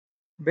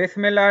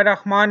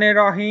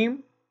Bismillahirrahmanirrahim.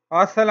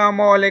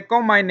 Assalamu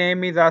alaikum. My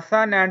name is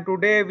Hassan and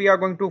today we are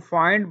going to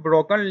find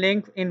broken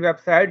links in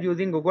website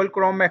using Google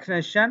Chrome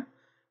extension.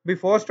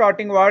 Before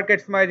starting work,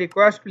 it's my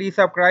request, please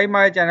subscribe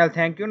my channel.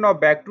 Thank you. Now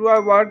back to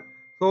our work.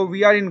 So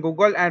we are in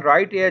Google and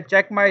right here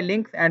check my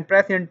links and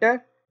press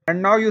enter.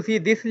 And now you see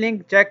this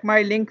link, check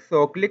my link,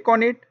 so click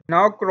on it.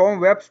 Now Chrome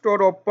web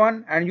store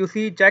open and you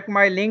see check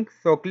my link,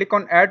 so click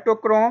on add to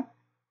Chrome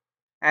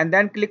and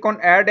then click on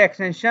add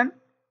extension.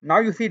 Now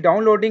you see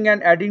downloading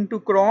and adding to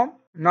Chrome.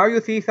 Now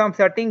you see some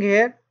setting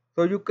here,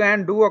 so you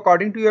can do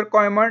according to your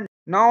requirement.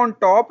 Now on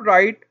top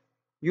right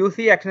you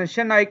see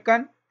extension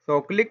icon, so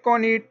click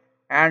on it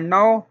and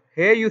now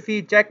here you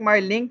see check my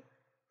link,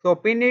 so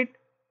pin it.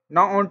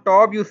 Now on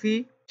top you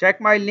see check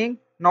my link.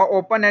 Now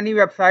open any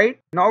website.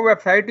 Now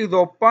website is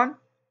open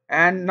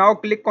and now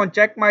click on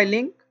check my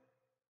link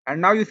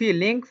and now you see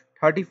links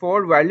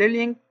 34 valid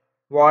link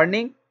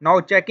warning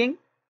now checking.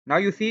 Now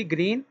you see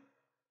green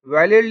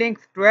valid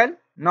links 12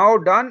 now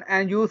done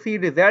and you see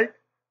result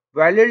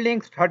valid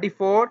links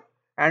 34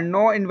 and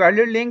no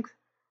invalid links.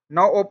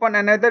 Now open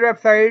another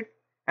website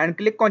and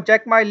click on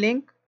check my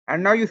link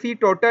and now you see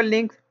total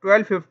links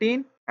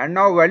 1215 and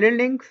now valid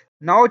links.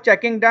 Now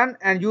checking done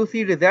and you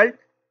see result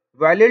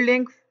valid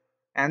links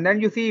and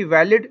then you see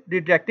valid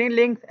redirecting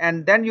links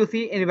and then you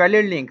see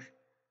invalid links.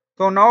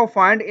 So now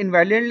find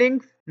invalid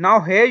links. Now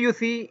here you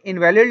see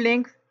invalid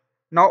links.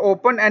 Now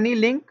open any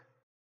link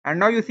and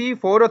now you see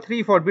 4 or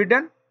 3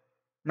 forbidden.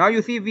 Now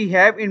you see we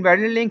have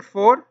invalid links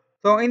 4.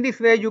 So in this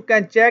way you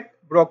can check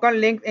broken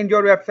links in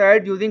your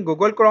website using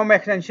Google Chrome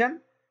extension.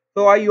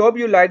 So I hope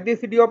you like this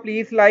video.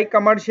 Please like,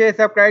 comment, share,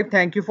 subscribe.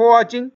 Thank you for watching.